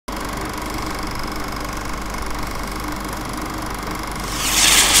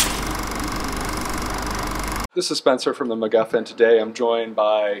This is Spencer from The MacGuffin. Today I'm joined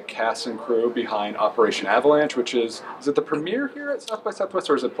by cast and crew behind Operation Avalanche, which is it the premiere here at South by Southwest,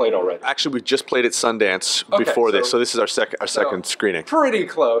 or is it played already? Actually, we just played at Sundance before this, so this is our second screening. Pretty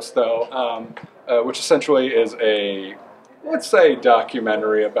close, though, which essentially is a, let's say,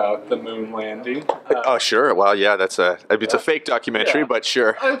 documentary about the moon landing. Oh, sure. Well, yeah, it's a fake documentary, but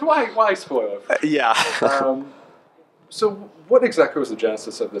sure. Why spoil it? Yeah. So what exactly was the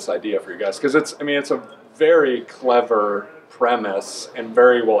genesis of this idea for you guys? Because it's a very clever premise and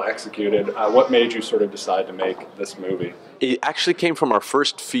very well executed. What made you sort of decide to make this movie? It actually came from our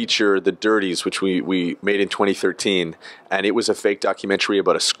first feature, The Dirties, which we made in 2013, and it was a fake documentary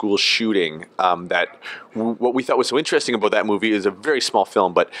about a school shooting. What we thought was so interesting about that movie is a very small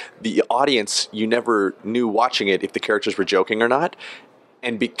film, but the audience, you never knew watching it if the characters were joking or not.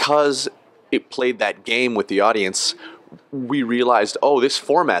 And because it played that game with the audience, we realized, oh, this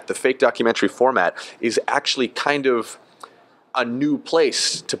format, the fake documentary format, is actually kind of a new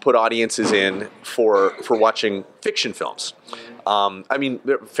place to put audiences in for watching fiction films.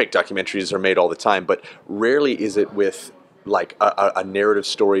 Fake documentaries are made all the time, but rarely is it with like a narrative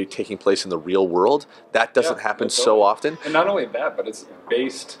story taking place in the real world. That doesn't happen so often. And not only that, but it's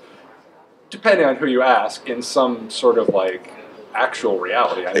based, depending on who you ask, in some sort of like actual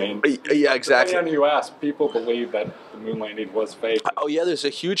reality. Yeah, exactly. Depending on who you ask, people believe that the moon landing was fake. Oh yeah, there's a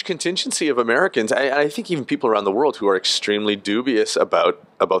huge contingency of Americans, I think even people around the world, who are extremely dubious about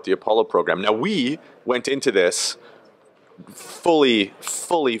the Apollo program. Now, we went into this fully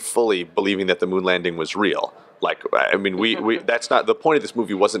believing that the moon landing was real. We that's not the point of this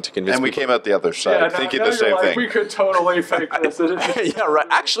movie. Wasn't to convince. And we came out the other side thinking the same thing. We could totally fake this. Yeah, right.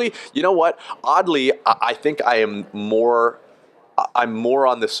 Actually, you know what? Oddly, I think I'm more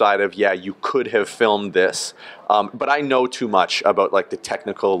on the side of, yeah, you could have filmed this, but I know too much about like the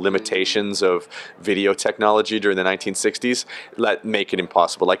technical limitations of video technology during the 1960s that make it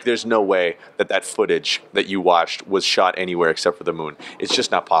impossible. Like, there's no way that footage that you watched was shot anywhere except for the moon. It's just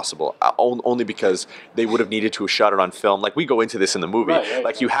not possible. Only because they would have needed to have shot it on film. Like, we go into this in the movie. Right,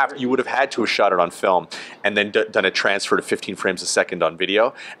 like, you would have had to have shot it on film and then done a transfer to 15 frames a second on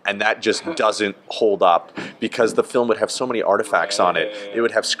video, and that just doesn't hold up because the film would have so many artifacts on it. It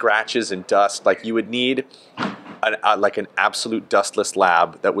would have scratches and dust. Like, you would need an absolute dustless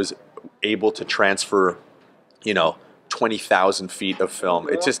lab that was able to transfer, 20,000 feet of film.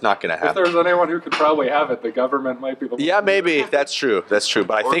 It's just not going to happen. If there's anyone who could probably have it, the government might be the one. Yeah, maybe that's true. But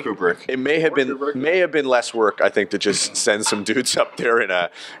I think Kubrick. It may have been less work, I think, to just send some dudes up there in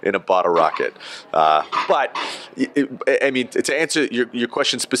a bottle rocket. But to answer your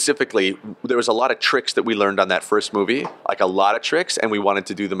question specifically, there was a lot of tricks that we learned on that first movie, like a lot of tricks, and we wanted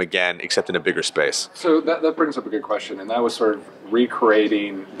to do them again, except in a bigger space. So that brings up a good question, and that was sort of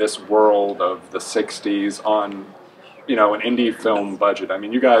recreating this world of the '60s on, an indie film budget.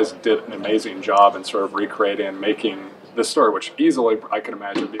 You guys did an amazing job in sort of recreating and making this story, which easily I can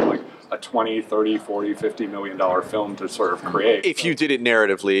imagine being like a 20, 30, 40, $50 million film to sort of create. If you did it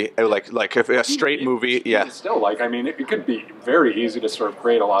narratively, like if a straight movie, yeah. Still, it could be very easy to sort of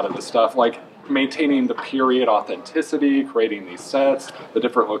create a lot of this stuff, like maintaining the period authenticity, creating these sets, the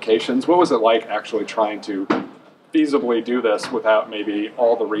different locations. What was it like actually trying to feasibly do this without maybe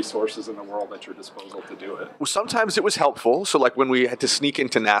all the resources in the world at your disposal to do it? Well, sometimes it was helpful. So like when we had to sneak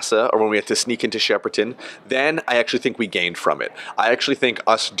into NASA or when we had to sneak into Shepperton, then I actually think we gained from it. I actually think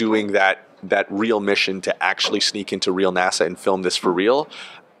us doing that real mission to actually sneak into real NASA and film this for real,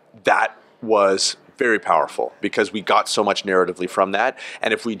 that was very powerful because we got so much narratively from that.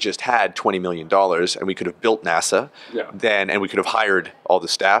 And if we just had $20 million and we could have built NASA, and we could have hired all the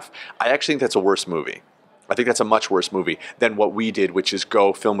staff, I actually think that's a worse movie. I think that's a much worse movie than what we did, which is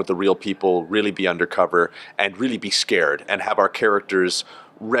go film with the real people, really be undercover, and really be scared, and have our characters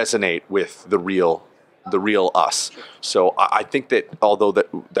resonate with the real us. So I think that although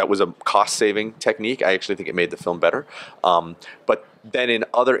that was a cost-saving technique, I actually think it made the film better. But then in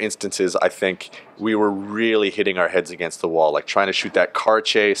other instances, I think we were really hitting our heads against the wall, like trying to shoot that car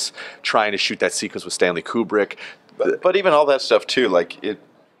chase, trying to shoot that sequence with Stanley Kubrick. But even all that stuff too, like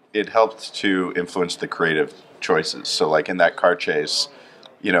it helped to influence the creative choices. So like in that car chase,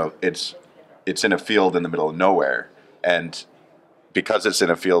 it's in a field in the middle of nowhere. And because it's in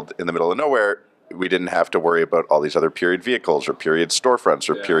a field in the middle of nowhere, we didn't have to worry about all these other period vehicles or period storefronts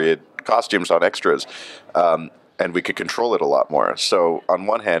or period costumes on extras. And we could control it a lot more. So on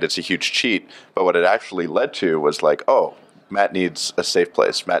one hand, it's a huge cheat. But what it actually led to was like, oh, Matt needs a safe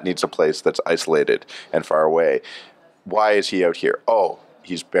place. Matt needs a place that's isolated and far away. Why is he out here? Oh,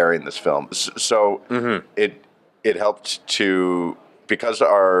 he's burying this film. So it helped to because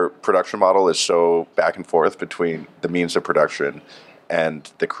our production model is so back and forth between the means of production and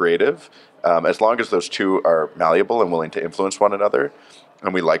the creative, as long as those two are malleable and willing to influence one another,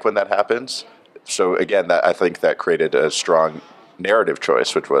 and we like when that happens. So again, that I think that created a strong narrative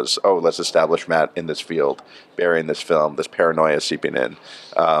choice, which was, oh, let's establish Matt in this field, burying this film, this paranoia seeping in,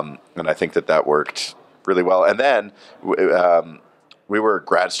 and I think that worked really well. And then we were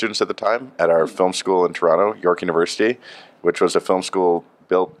grad students at the time at our film school in Toronto, York University, which was a film school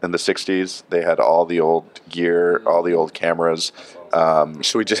built in the 60s. They had all the old gear, all the old cameras.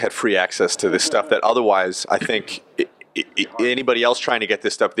 So we just had free access to this stuff that otherwise, I think, anybody else trying to get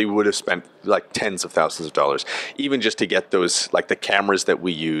this stuff, they would have spent like tens of thousands of dollars, even just to get those, like the cameras that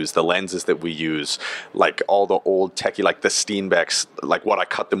we use, the lenses that we use, like all the old techie, like the Steenbecks, like what I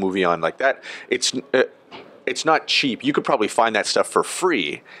cut the movie on, like that. It's not cheap. You could probably find that stuff for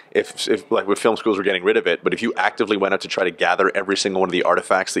free if like with film schools were getting rid of it. But if you actively went out to try to gather every single one of the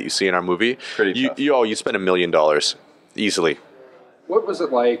artifacts that you see in our movie, you spend $1 million easily. What was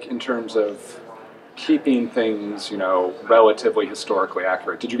it like in terms of keeping things, relatively historically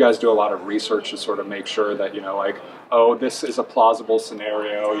accurate? Did you guys do a lot of research to sort of make sure that, like, oh, this is a plausible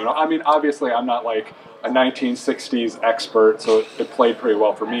scenario? I mean, obviously I'm not like a 1960s expert, so it played pretty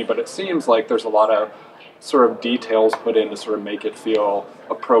well for me, but it seems like there's a lot of sort of details put in to sort of make it feel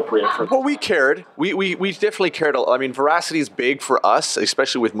appropriate for. Well, we cared. We definitely cared. I mean, veracity is big for us,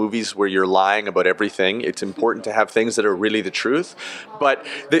 especially with movies where you're lying about everything. It's important to have things that are really the truth. But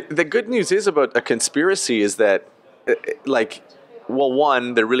the good news is about a conspiracy is that, like, well,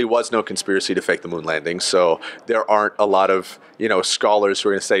 one, there really was no conspiracy to fake the moon landing, so there aren't a lot of scholars who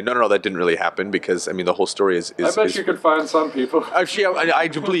are going to say no, that didn't really happen, because I mean the whole story is. I bet you could find some people. Actually, I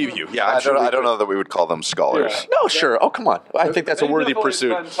do believe you. Yeah, I don't know that we would call them scholars. Yeah. No, sure. Oh, come on. I think that's a worthy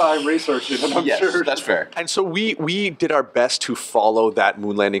pursuit. Spend time researching it, I'm sure. That's fair. And so we did our best to follow that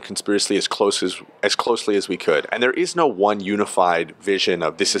moon landing conspiracy as closely as we could. And there is no one unified vision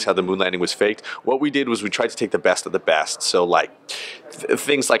of this is how the moon landing was faked. What we did was we tried to take the best of the best. So like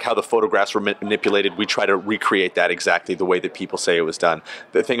things like how the photographs were manipulated, we try to recreate that exactly the way that people say it was done.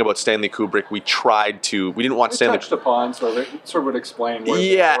 The thing about Stanley Kubrick, we didn't want Stanley touched upon, so it sort of would explain where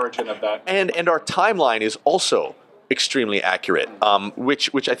the origin of that. And our timeline is also extremely accurate,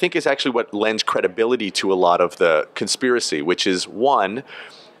 which I think is actually what lends credibility to a lot of the conspiracy, which is one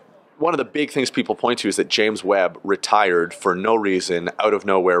of the big things people point to is that James Webb retired for no reason, out of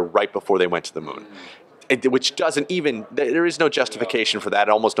nowhere, right before they went to the moon. Which doesn't even, there is no justification for that,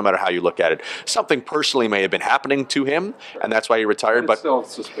 almost no matter how you look at it. Something personally may have been happening to him, and that's why he retired, but still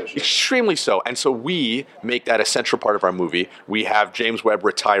suspicious. Extremely so. And so we make that a central part of our movie. We have James Webb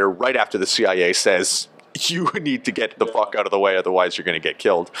retire right after the CIA says, you need to get the fuck out of the way, otherwise you're going to get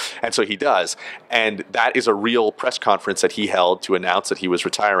killed. And so he does. And that is a real press conference that he held to announce that he was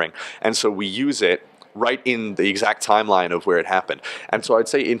retiring. And so we use it right in the exact timeline of where it happened. And so I'd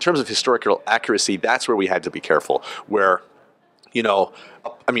say in terms of historical accuracy, that's where we had to be careful, where,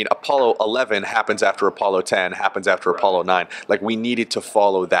 Apollo 11 happens after Apollo 10, happens after Apollo 9. Like, we needed to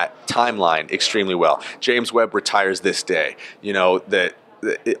follow that timeline extremely well. James Webb retires this day.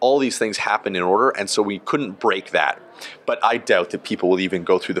 All these things happen in order, and so we couldn't break that. But I doubt that people will even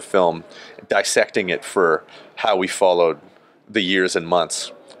go through the film dissecting it for how we followed the years and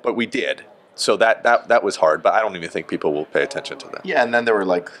months. But we did. So that was hard, but I don't even think people will pay attention to that. Yeah, and then there were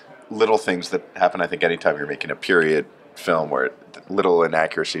like little things that happen, I think, anytime you're making a period film, where little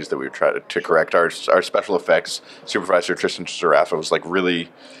inaccuracies that we would try to correct. Our special effects supervisor, Tristan Sarafa, was like really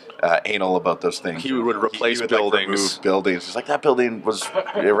anal about those things. He would replace buildings. Remove buildings. He's like, that building was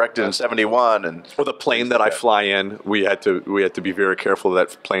erected in 71. Or the plane that I fly in, we had to be very careful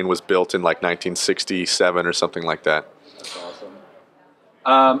that plane was built in like 1967 or something like that. That's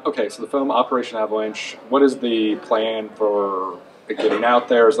awesome. Okay, so the film Operation Avalanche, what is the plan for it getting out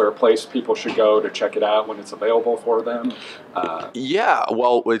there? Is there a place people should go to check it out when it's available for them? Yeah,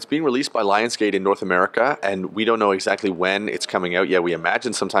 well, it's being released by Lionsgate in North America, and we don't know exactly when it's coming out yet. We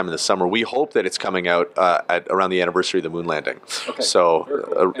imagine sometime in the summer. We hope that it's coming out at around the anniversary of the moon landing. Okay, so,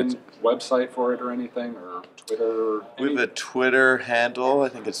 cool. And website for it or anything, or Twitter? We have a Twitter handle. I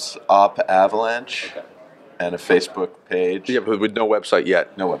think it's Op Avalanche. Okay. And a Facebook page. Yeah, but with no website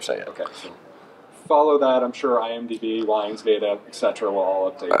yet. No website yet. Okay. So follow that. I'm sure IMDb, Lionsgate, etc. will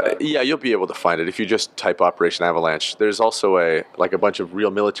all update that. Yeah, you'll be able to find it if you just type Operation Avalanche. There's also a bunch of real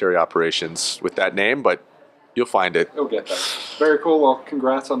military operations with that name, but you'll find it. You'll get there. Very cool. Well,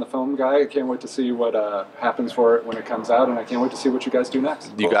 congrats on the film, guy. I can't wait to see what happens for it when it comes out, and I can't wait to see what you guys do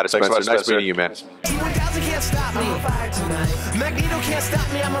next. You got it, Spencer. Thanks so much, Nice meeting you, man. T-1000 can't stop me. I'm on fire tonight. Magneto can't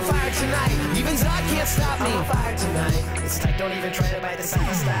stop me. I'm on fire tonight. Even Zod can't stop me. I'm on fire tonight. it's tight, don't even try to bite the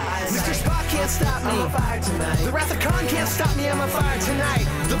side style. Mr. Spock can't stop me. I'm on fire tonight. The Wrath of Khan can't stop me. I'm on fire tonight.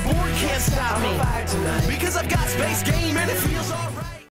 The Borg can't stop me. I'm on fire tonight. Because I've got space game and it feels alright.